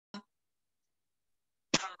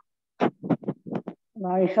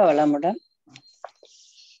வாழ்க வளமுடன்,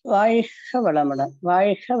 வாழ்க வளமுடன்,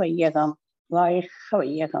 வாழ்க வையகம், வாழ்க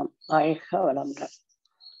வையகம், வாழ்க வளமுடன்.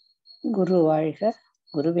 குரு வாழ்க,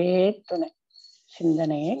 குருவே துணை.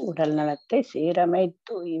 சிந்தனையை உடல் நலத்தை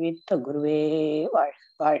சீரமைத்து உய்வித்த குருவே வாழ்க,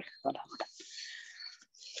 வாழ்க வளமுடன்.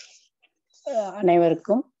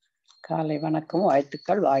 அனைவருக்கும் காலை வணக்கம்,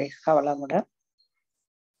 வாழ்த்துக்கள். வாழ்க வளமுடன்.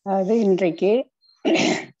 அது இன்றைக்கு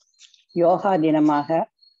யோகா தினமாக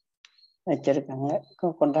வச்சிருக்காங்க,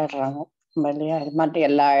 கொண்டாடுறாங்க இல்லையா? இது மாதிரி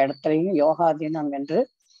எல்லா இடத்துலையும் யோகா தினம் என்று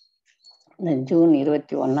இந்த ஜூன்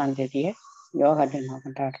 21 யோகா தினம்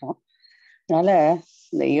கொண்டாடுறோம். அதனால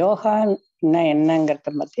இந்த யோகா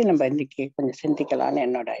என்னங்கிறத பற்றி நம்ம இன்னைக்கு கொஞ்சம் சிந்திக்கலான்னு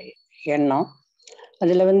என்னோட எண்ணம்.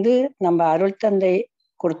 அதுல நம்ம அருள் தந்தை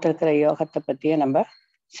கொடுத்துருக்கிற யோகத்தை பற்றியே நம்ம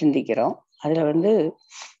சிந்திக்கிறோம். அதுல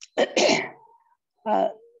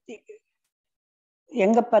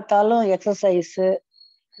எங்க பார்த்தாலும் எக்ஸசைஸு,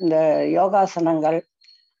 இந்த யோகாசனங்கள்,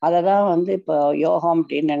 அதை தான் இப்போ யோகம்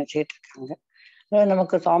அப்படின்னு நினைச்சிட்டு இருக்காங்க.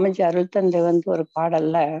 நமக்கு சுவாமிஜி அருள் தந்தை ஒரு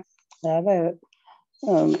பாடல்ல, அதாவது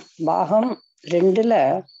பாகம் 2ல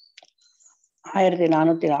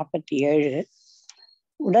 1447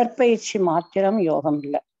 உடற்பயிற்சி மாத்திரம் யோகம்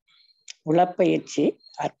இல்லை, உடற்பயிற்சி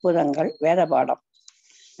அற்புதங்கள் வேத பாடம்.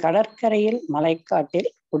 கடற்கரையில் மலைக்காட்டில்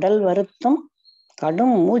உடல் வருத்தும்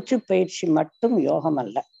கடும் மூச்சு பயிற்சி மட்டும் யோகம்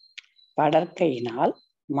அல்ல. படற்கையினால்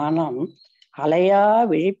மனம் அலையா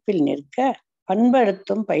விழிப்பில் நிற்க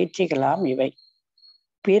பண்படுத்தும் பயிற்சிகளாம் இவை.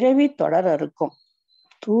 பிறவி தொடரறுக்கும்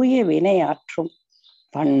தூய வினை ஆற்றும்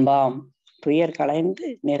பண்பாம் துயர் களைந்து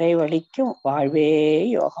நிறைவளிக்கும் வாழ்வே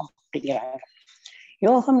யோகம் அப்படிங்கிறாங்க.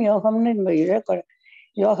 யோகம் யோகம்னு நம்ம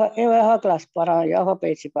யோகா கிளாஸ் போறோம், யோகா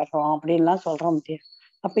பயிற்சி பண்றோம் அப்படின்லாம் சொல்றோம்.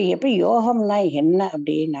 அப்ப எப்படி யோகம்னா என்ன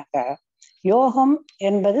அப்படின்னாக்கா, யோகம்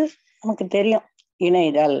என்பது நமக்கு தெரியும்,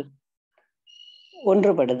 இணைதல்,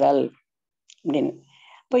 ஒன்றுபடுதல் அப்படின்னு.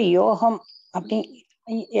 இப்போ யோகம் அப்படி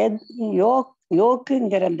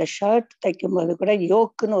யோக்குங்கிற அந்த ஷர்ட் தைக்கும்போது கூட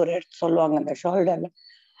யோக்குன்னு ஒரு சொல்லுவாங்க, அந்த ஷோல்டர்ல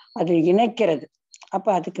அது இணைக்கிறது. அப்ப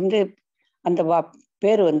அதுக்கு அந்த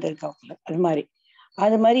பேர் வந்திருக்கு அவங்களுக்கு.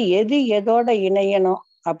 அது மாதிரி எது எதோட இணையணும்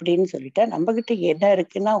அப்படின்னு சொல்லிட்டா, நம்ம கிட்ட என்ன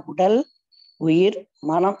இருக்குன்னா உடல், உயிர்,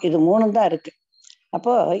 மனம், இது 3 தான் இருக்கு.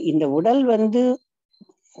 அப்போ இந்த உடல்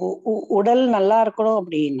உடல் நல்லா இருக்கணும்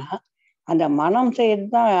அப்படின்னா அந்த மனம்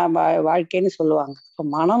செய்யறதுதான் வாழ்க்கைன்னு சொல்லுவாங்க. இப்போ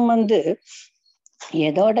மனம்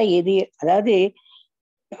எதோட எது, அதாவது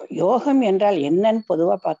யோகம் என்றால் என்னன்னு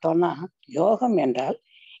பொதுவா பார்த்தோம்னா, யோகம் என்றால்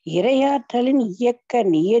இறையாற்றலின் இயக்க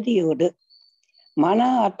நியதியோடு மன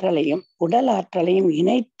ஆற்றலையும் உடல் ஆற்றலையும்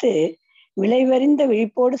இணைத்து விளைவறிந்த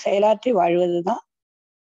விழிப்போடு செயலாற்றி வாழ்வதுதான்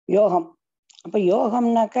யோகம். அப்ப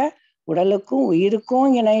யோகம்னாக்க உடலுக்கும் உயிருக்கும்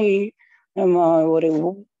ஒரு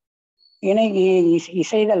இணை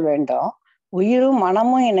இசைதல் வேண்டும், உயிரும்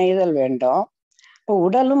மனமும் இணைதல் வேண்டும். இப்போ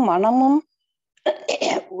உடலும் மனமும்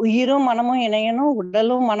உயிரும் மனமும் இணையணும்,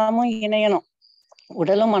 உடலும் மனமும் இணையணும்.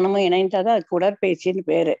 உடலும் மனமும் இணைந்தாதான் அதுக்கு உடற்பயிற்சின்னு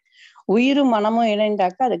பேரு. உயிரும் மனமும்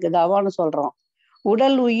இணைந்தாக்கா அதுக்கு தவான்னு சொல்றோம்.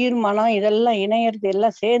 உடல், உயிர், மனம் இதெல்லாம் இணையறது,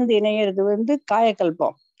 எல்லாம் சேர்ந்து இணையறது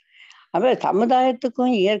காயக்கல்பம். அப்ப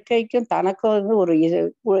சமுதாயத்துக்கும் இயற்கைக்கும் தனக்கும் ஒரு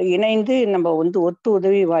இணைந்து நம்ம ஒத்து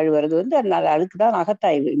உதவி வாழ்வது அதுக்குதான்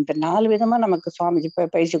அகத்தாய்வு. இந்த 4 விதமா நமக்கு சுவாமிஜி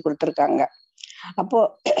பயிற்சி கொடுத்துருக்காங்க. அப்போ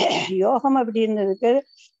யோகம் அப்படின்றதுக்கு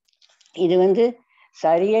இது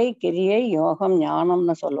சரியை, கிரியை, யோகம்,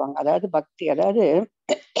 ஞானம்னு சொல்லுவாங்க. அதாவது பக்தி. அதாவது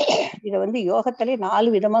இத யோகத்திலே 4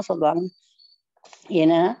 விதமா சொல்லுவாங்க.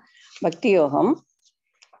 ஏன்னா பக்தி யோகம்,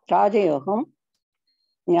 ராஜயோகம்,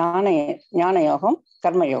 ஞான யோகம்,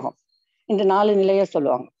 கர்மயோகம், இந்த 4 நிலையை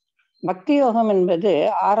சொல்லுவாங்க. பக்தி யோகம் என்பது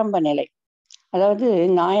ஆரம்ப நிலை. அதாவது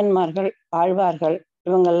நாயன்மார்கள், ஆழ்வார்கள்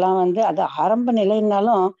இவங்கெல்லாம் அது ஆரம்ப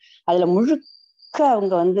நிலைன்னாலும் அதுல முழுக்க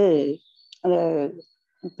அவங்க அந்த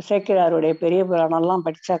சேக்கிழாருடைய பெரிய புராணம்லாம்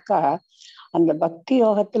படிச்சாக்கா அந்த பக்தி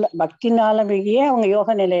யோகத்துல பக்தினாலேயே அவங்க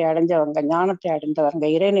யோக நிலையை அடைஞ்சவங்க, ஞானத்தை அடைந்தவங்க,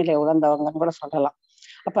 இறைநிலை உணர்ந்தவங்கன்னு கூட சொல்லலாம்.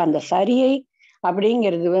 அப்ப அந்த சரியை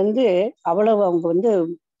அப்படிங்கிறது அவ்வளவு அவங்க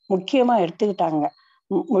முக்கியமா எடுத்துக்கிட்டாங்க.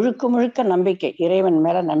 முழுக்க முழுக்க நம்பிக்கை, இறைவன்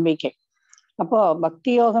மேல நம்பிக்கை. அப்போ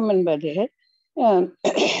பக்தி யோகம் என்பது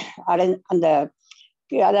அந்த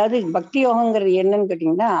அதாவது பக்தி யோகங்கிறது என்னன்னு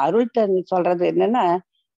கேட்டீங்கன்னா, அருள் தந்தை சொல்றது என்னன்னா,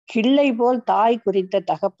 கிள்ளை போல் தாய் குறித்த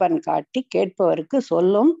தகப்பன் காட்டி கேட்பவருக்கு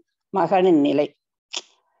சொல்லும் மகனின் நிலை.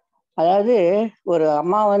 அதாவது ஒரு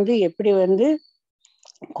அம்மா எப்படி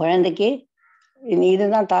குழந்தைக்கு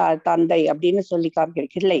இதுதான் தந்தை அப்படின்னு சொல்லி காமிக்கிற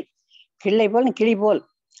கிள்ளை போல், கிளி போல்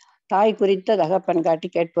தாய் குறித்த தகப்பன் காட்டி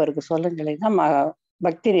கேட்பவருக்கு சொல்லும் நிலை தான்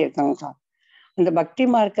பக்தி இருக்காங்க. அந்த பக்தி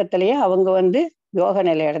மார்க்கத்திலேயே அவங்க யோக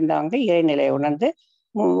நிலை அடைந்தவங்க, இறைநிலையை உணர்ந்து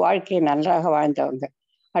வாழ்க்கையை நன்றாக வாழ்ந்தவங்க.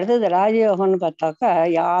 அடுத்தது ராஜயோகம்னு பார்த்தாக்கா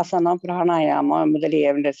யாசனம் பிராணாயாமம்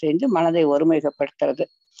முதலிய செஞ்சு மனதை ஒருமுகப்படுத்துறது.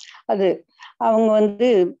 அது அவங்க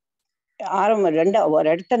ஒரு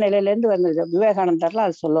அடுத்த நிலையிலேருந்து வந்தது விவேகானந்தர்லாம்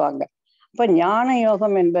அது சொல்லுவாங்க. அப்ப ஞான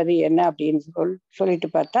யோகம் என்பது என்ன அப்படின்னு சொல்லிட்டு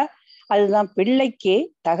பார்த்தா, அதுதான் பிள்ளைக்கு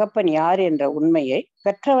தகப்பன் யார் என்ற உண்மையை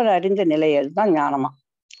பெற்றவர் அறிந்த நிலை, அதுதான் ஞானமா.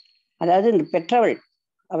 அதாவது இந்த பெற்றவள்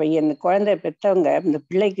இந்த குழந்தை பெற்றவங்க இந்த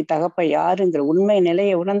பிள்ளைக்கு தகப்ப யாருங்கிற உண்மை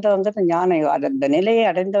நிலையை உணர்ந்தவங்க ஞான அந்த நிலையை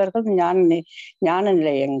அடைந்தவர்கள் ஞான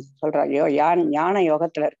நிலையை சொல்றாங்க, ஞான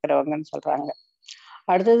யோகத்துல இருக்கிறவங்கன்னு சொல்றாங்க.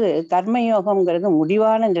 அடுத்தது கர்ம யோகம்ங்கிறது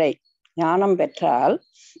முடிவான நிலை. ஞானம் பெற்றால்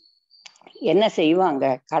என்ன செய்வாங்க?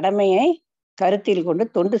 கடமையை கருத்தில் கொண்டு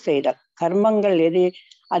தொண்டு செய்தல். கர்மங்கள் எது?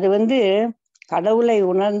 அது கடவுளை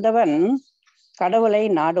உணர்ந்தவன் கடவுளை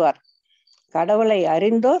நாடுவார், கடவுளை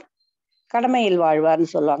அறிந்தோர் கடமையில் வாழ்வார்னு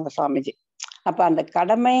சொல்லுவாங்க சுவாமிஜி. அப்ப அந்த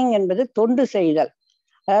கடமை என்பது தொண்டு செய்தல்.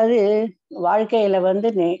 அதாவது வாழ்க்கையில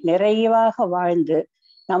நிறைவாக வாழ்ந்து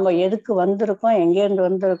நம்ம எதுக்கு வந்திருக்கோம், எங்கேருந்து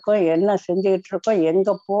வந்திருக்கோம், என்ன செஞ்சுக்கிட்டு இருக்கோம், எங்க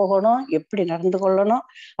போகணும், எப்படி நடந்து கொள்ளணும்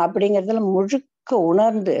அப்படிங்கிறதுல முழுக்க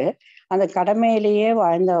உணர்ந்து அந்த கடமையிலேயே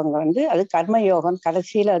வாழ்ந்தவங்க அது கர்மயோகம்.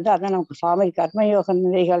 கடைசியில அதான் நமக்கு சுவாமி கர்மயோக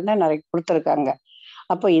நிலைகள்னா நிறைய கொடுத்துருக்காங்க.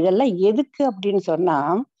 அப்போ இதெல்லாம் எதுக்கு அப்படின்னு சொன்னா,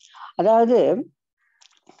 அதாவது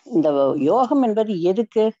இந்த யோகம் என்பது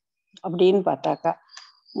எதுக்கு அப்படின்னு பார்த்தாக்கா,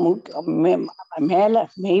 மேல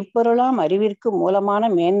மெய்ப்பொருளாம் அறிவிற்கு மூலமான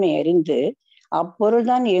மேன்மை அறிந்து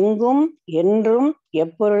அப்பொருள்தான் எங்கும் என்றும்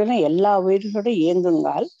எப்பொருளும் எல்லா உயிர்களோடு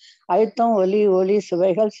இயங்குங்கால் அழுத்தம் ஒலி ஒளி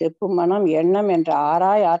சுவைகள் செப்பு மனம் எண்ணம் என்ற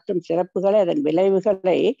ஆராய் ஆற்றும் சிறப்புகளை அதன்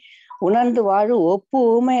விளைவுகளை உணர்ந்து வாழு ஒப்பு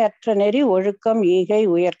ஊமையற்ற நெறி ஒழுக்கம் ஈகை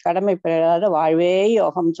உயர் கடமை பெறாத வாழ்வே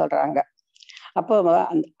யோகம் சொல்றாங்க. அப்போ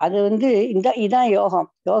அது இதான் யோகம்.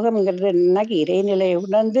 யோகம்ங்கிறது என்னன்னாக்கி இறைநிலையை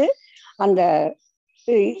உணர்ந்து அந்த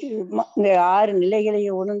இந்த 6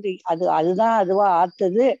 நிலைகளையும் உணர்ந்து அதுதான் அதுவா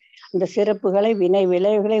ஆத்துது. அந்த சிறப்புகளை வினை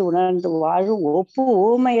விளைவுகளை உணர்ந்து வாழும் ஒப்பு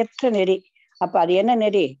ஊமையற்ற நெறி. அப்ப அது என்ன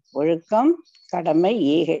நெறி? ஒழுக்கம், கடமை,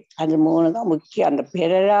 ஈகை. அது 3 தான் முக்கியம். அந்த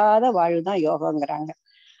பிறராத வாழ்வுதான் யோகங்கிறாங்க.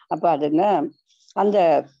 அப்ப அதுல அந்த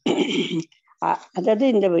அதாவது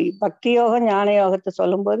இந்த பக்தி யோகம் ஞான யோகத்தை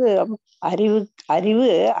சொல்லும்போது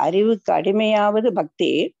அறிவுக்கு அடிமையாவது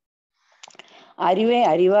பக்தி, அறிவை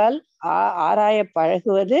அறிவால் ஆராய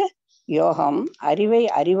பழகுவது யோகம், அறிவை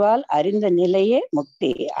அறிவால் அறிந்த நிலையே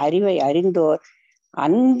முக்தி, அறிவை அறிந்தோர்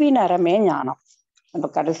அன்பின் அறமே ஞானம். நம்ம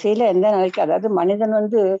கடைசியில எந்த நிலைக்கு, அதாவது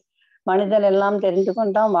மனிதன் எல்லாம் தெரிந்து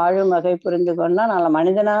கொண்டான் வாழும் வகை புரிந்து கொண்டான், நல்ல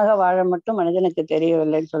மனிதனாக வாழ மட்டும் மனிதனுக்கு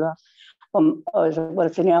தெரியவில்லைன்னு சொல்லுவான் ஒரு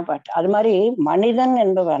சினிமா பாட்டு. அது மாதிரி மனிதன்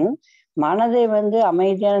என்பவன் மனதை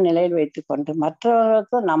அமைதியான நிலையில் வைத்து கொண்டு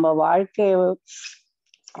மற்றவர்களுக்கும் நம்ம வாழ்க்கையை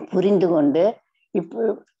புரிந்து கொண்டு இப்போ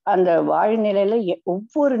அந்த வாழ்நிலையில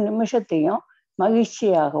ஒவ்வொரு நிமிஷத்தையும்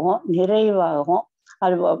மகிழ்ச்சியாகவும் நிறைவாகவும்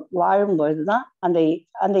அது வாழும்பொழுதுதான்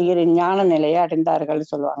அந்த ஞான நிலையை அடைந்தார்கள்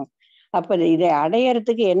சொல்லுவாங்க. அப்ப இதை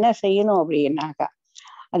அடையறதுக்கு என்ன செய்யணும் அப்படின்னாக்கா,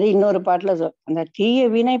 அது இன்னொரு பாட்டுல அந்த தீய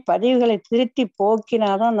வினை பதிவுகளை திருத்தி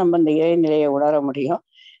போக்கினாதான் நம்ம இந்த இறைநிலையை உணர முடியும்.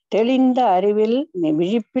 தெளிந்த அறிவில்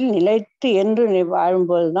விழிப்பில் நிலைத்து என்று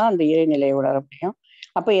வாழும்போதுதான் அந்த இறைநிலையை உணர முடியும்.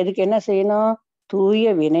 அப்ப எதுக்கு என்ன செய்யணும்? தூய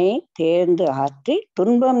வினை தேர்ந்து ஆற்றி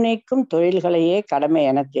துன்பம் நீக்கும் தொழில்களையே கடமை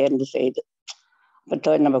என தேர்ந்து செய்து.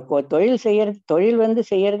 இப்ப நம்ம தொழில்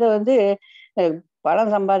செய்யறது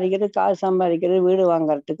பணம் சம்பாதிக்கிறது, காசு சம்பாதிக்கிறது, வீடு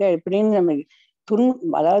வாங்கறதுக்கு எப்படின்னு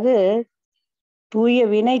நம்ம அதாவது தூய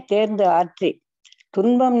வினை தேர்ந்து ஆற்றி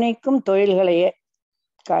துன்பம் நீக்கும் தொழில்களையே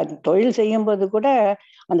தொழில் செய்யும் போது கூட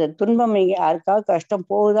அந்த துன்பம் யாருக்காவது கஷ்டம்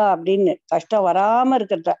போகுதா அப்படின்னு கஷ்டம் வராம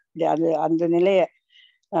இருக்கிறதா அந்த நிலைய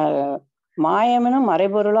மாயமெனும்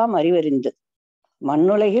மறைபொருளாம் அறிவறிந்து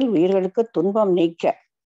மண்ணுலகில் உயிர்களுக்கு துன்பம் நீக்க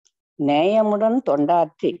நேயமுடன்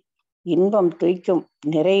தொண்டாற்றி இன்பம் துய்க்கும்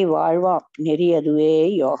நிறை வாழ்வாம் நெறி அதுவே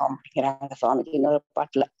யோகம் அப்படிங்கிறாங்க சுவாமிஜி இன்னொரு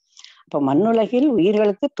பாட்டுல. அப்ப மண்ணுலகில்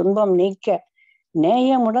உயிர்களுக்கு துன்பம் நீக்க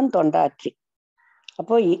நேயமுடன் தொண்டாற்றி,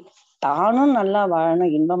 அப்போ தானும் நல்லா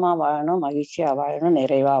வாழணும், இன்பமா வாழணும், மகிழ்ச்சியா வாழணும்,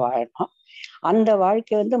 நிறைவா வாழணும். அந்த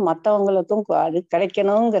வாழ்க்கை மற்றவங்களுக்கும் அது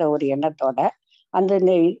கிடைக்கணுங்கிற ஒரு எண்ணத்தோட அந்த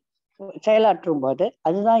செயலாற்றும் போது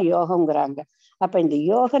அதுதான் யோகம்ங்கிறாங்க. அப்ப இந்த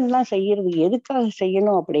யோகம்லாம் செய்யறது எதுக்காக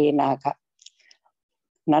செய்யணும் அப்படின்னாக்கா,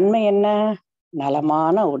 நன்மை என்ன?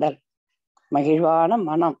 நலமான உடல், மகிழ்வான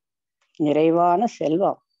மனம், நிறைவான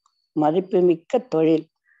செல்வம், மதிப்புமிக்க தொழில்,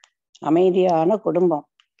 அமைதியான குடும்பம்,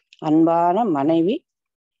 அன்பான மனைவி,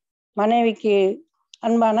 மனைவிக்கு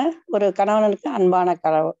அன்பான ஒரு கணவனுக்கு அன்பான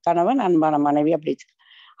கணவன், அன்பான மனைவி, அப்படி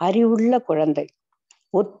அறிவுள்ள குழந்தை,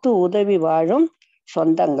 ஒத்து உதவி வாழும்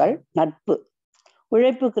சொந்தங்கள், நட்பு,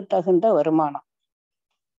 உழைப்புக்கு தகுந்த வருமானம்,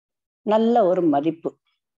 நல்ல ஒரு மதிப்பு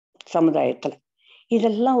சமுதாயத்துல.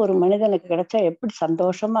 இதெல்லாம் ஒரு மனிதனுக்கு கிடைச்சா எப்படி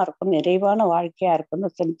சந்தோஷமா இருக்கும், நிறைவான வாழ்க்கையா இருக்கும்னு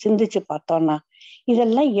சிந்திச்சு பார்த்தோம்னா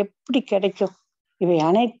இதெல்லாம் எப்படி கிடைக்கும்? இவை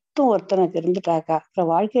அனைத்தும் ஒருத்தனுக்கு இருந்துட்டாக்கா அப்புறம்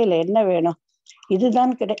வாழ்க்கையில என்ன வேணும்?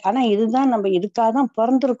 இதுதான் ஆனா இதுதான் நம்ம இதுக்காக தான்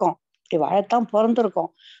பிறந்திருக்கோம், இப்படி வாழத்தான்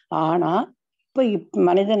பிறந்திருக்கோம். ஆனா இப்ப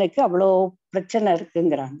மனிதனுக்கு அவ்வளோ பிரச்சனை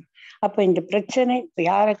இருக்குங்கிறாங்க. அப்ப இந்த பிரச்சனை இப்ப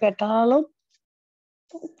யாரை கேட்டாலும்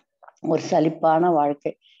ஒரு சலிப்பான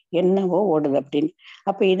வாழ்க்கை என்னவோ ஓடுது அப்படின்னு.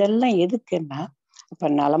 அப்ப இதெல்லாம் எதுக்குன்னா, அப்ப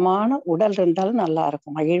நலமான உடல் இருந்தாலும் நல்லா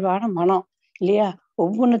இருக்கும், மகிழ்வான மனம் இல்லையா?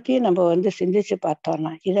 ஒவ்வொன்றுத்தையும் நம்ம சிந்திச்சு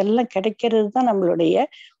பார்த்தோம்னா இதெல்லாம் கிடைக்கிறது தான் நம்மளுடைய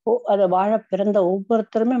அதை வாழ பிறந்த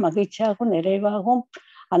ஒவ்வொருத்தருமே மகிழ்ச்சியாகவும் நிறைவாகவும்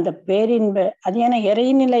அந்த பேரின்ப அது. ஏன்னா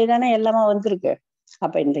இறைநிலை தானே எல்லாமே வந்திருக்கு.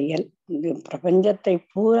 அப்ப இந்த பிரபஞ்சத்தை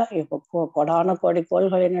பூரா இப்போ கொடான கோடி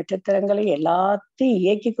கோள்களை நட்சத்திரங்களை எல்லாத்தையும்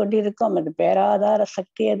இயக்கி கொண்டிருக்கோம். அது பேராதார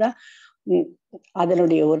சக்தியை தான்,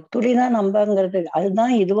 அதனுடைய ஒரு துளிதான் நம்பங்கிறது.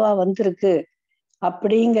 அதுதான் இதுவா வந்திருக்கு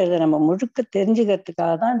அப்படிங்கிறத நம்ம முழுக்க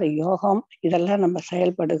தெரிஞ்சுக்கிறதுக்காக தான் இந்த யோகம் இதெல்லாம் நம்ம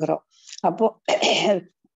செயல்படுகிறோம். அப்போ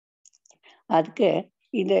அதுக்கு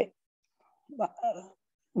இது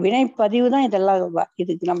வினைப்பதிவு தான் இதெல்லாம்.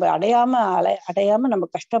 இதுக்கு நம்ம அடையாம நம்ம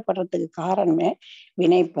கஷ்டப்படுறதுக்கு காரணமே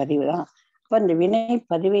வினைப்பதிவு தான். அப்ப இந்த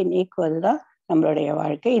வினைப்பதிவை நீக்குவதுதான் நம்மளுடைய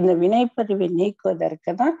வாழ்க்கை. இந்த வினைப்பதிவை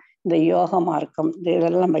நீக்குவதற்கு தான் இந்த யோக மார்க்கம்,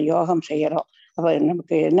 இதெல்லாம் நம்ம யோகம் செய்யறோம். அப்ப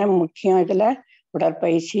நமக்கு என்ன முக்கியம்? இதுல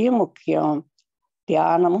உடற்பயிற்சியும் முக்கியம்,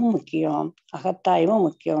 தியானமும் முக்கியம், அகத்தாய்வும்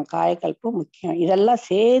முக்கியம், காயக்கல்பும் முக்கியம். இதெல்லாம்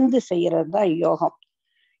சேர்ந்து செய்யறது தான் யோகம்.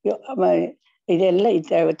 இதெல்லாம்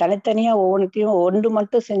தனித்தனியா ஒவ்வொன்றுத்தையும் ஒன்று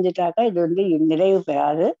மட்டும் செஞ்சுட்டாக்கா இது நிறைவு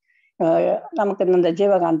பெறாது. நமக்கு இந்த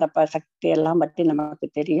ஜீவகாந்த சக்தி எல்லாம் பற்றி நமக்கு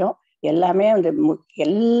தெரியும். எல்லாமே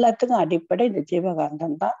எல்லாத்துக்கும் அடிப்படை இந்த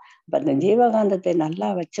ஜீவகாந்தம் தான். இப்ப இந்த ஜீவகாந்தத்தை நல்லா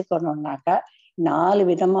வச்சுக்கணும்னாக்கா 4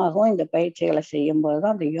 விதமாகவும் இந்த பயிற்சிகளை செய்யும்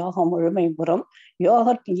போதுதான் அந்த யோகம் முழுமை பெறும்.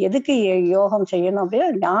 எதுக்கு யோகம் செய்யணும் அப்படின்னா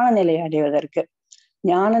ஞான நிலை அடைவதற்கு.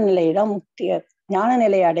 ஞான நிலை தான் முக்திய. ஞான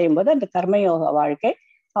நிலையை அடையும் போது அந்த கர்மயோக வாழ்க்கை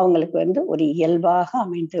அவங்களுக்கு ஒரு இயல்பாக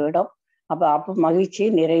அமைந்துவிடும். அப்ப மகிழ்ச்சி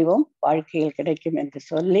நிறைவும் வாழ்க்கையில் கிடைக்கும் என்று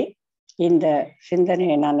சொல்லி இந்த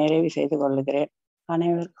சிந்தனையை நான் நிறைவு செய்து கொள்ளுகிறேன்.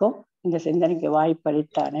 அனைவருக்கும் இந்த சிந்தனைக்கு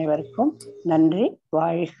வாய்ப்பளித்த அனைவருக்கும் நன்றி.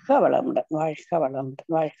 வாழ்க வளமுடன், வாழ்க வளமுடன்,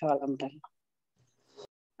 வாழ்க வளமுடன்.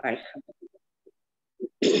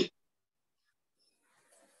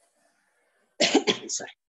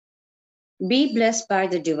 Sorry. Be blessed by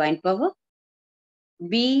the divine power.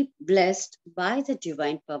 Be blessed by the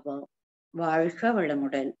divine power. Valga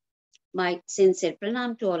Valamudan. My sincere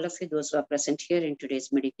pranam to all of you, those who are present here in today's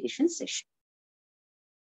meditation session.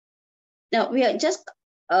 Now, we are just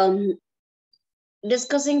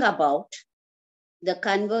discussing about the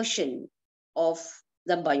conversion of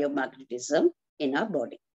the biomagnetism in our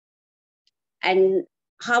body. And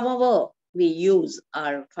however we use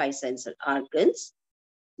our 5 sensory organs,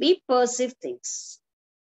 we perceive things.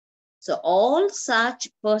 So all such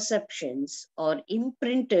perceptions are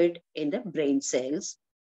imprinted in the brain cells.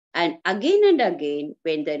 And again,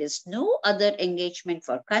 when there is no other engagement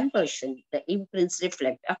for conversion, the imprints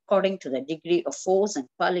reflect according to the degree of force and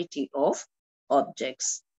quality of objects.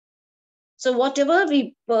 So whatever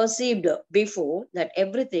we perceived before, that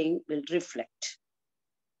everything will reflect.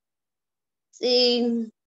 See,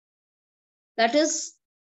 that is,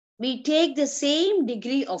 we take the same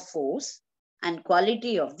degree of force and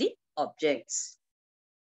quality of the objects.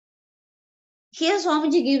 Here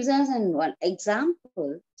Swamiji gives us one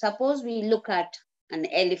example. Suppose we look at an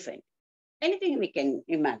elephant. Anything we can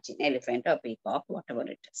imagine, elephant or peacock, whatever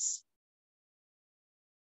it is.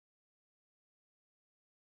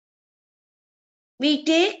 We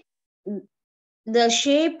take the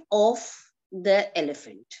shape of the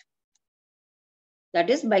elephant. That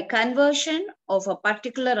is, by conversion of a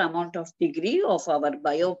particular amount of degree of our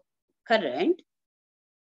biocurrent,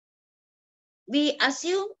 we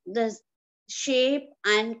assume the shape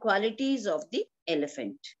and qualities of the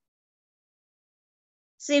elephant.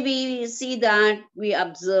 Say we see that, we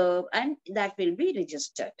observe, and that will be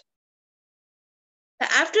registered.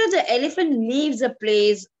 After the elephant leaves a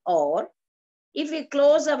place, or if we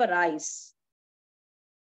close our eyes,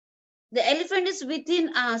 the elephant is within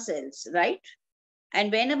ourselves, right? And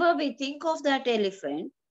whenever we think of that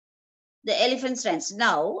elephant, the elephant stands.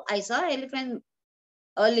 Now, I saw elephant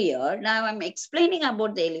earlier. Now I'm explaining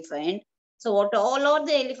about the elephant. So what all of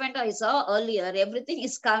the elephant I saw earlier, everything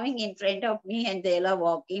is coming in front of me and they are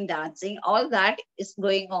walking, dancing, all that is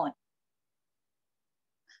going on.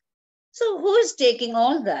 So who is taking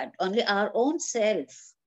all that? Only our own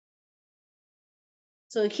self.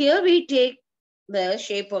 So here we take the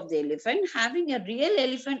shape of the elephant, having a real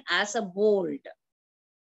elephant as a mold.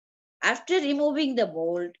 After removing the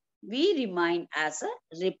mold, we remain as a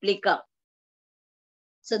replica.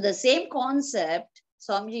 So the same concept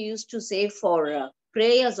Swamiji used to say for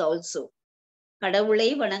prayers also. கடவுளை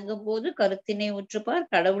வணங்கும் போது கருத்தினை உற்றுப்பார்,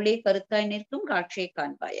 கடவுளே கருத்தாய் நிற்கும் காட்சியை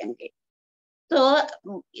காண்பாய் அங்கே. So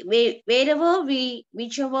wherever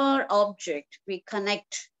whichever object we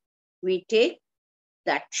connect, we take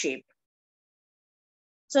that shape.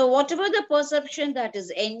 So whatever the perception that is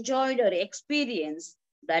enjoyed or experienced,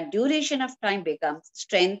 that duration of time becomes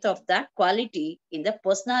strength of that quality in the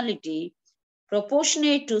personality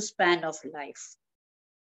proportionate to span of life.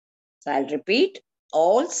 So I'll repeat,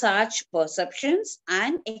 all such perceptions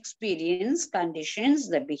and experience conditions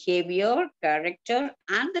the behavior, character,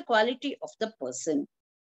 and the quality of the person.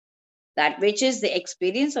 That which is the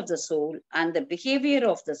experience of the soul and the behavior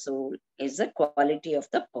of the soul is the quality of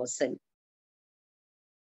the person.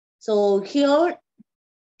 So here,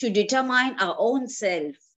 to determine our own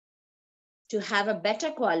self, to have a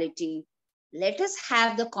better quality, let us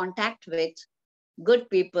have the contact with good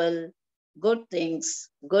people, good things,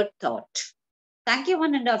 good thought. Thank you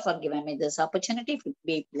one and all for giving me this opportunity to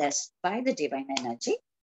be blessed by the divine energy.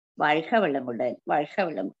 வாழ்க வளமுடன், வாழ்க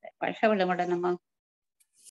வளமுடன், வாழ்க வளமுடன் அம்மா.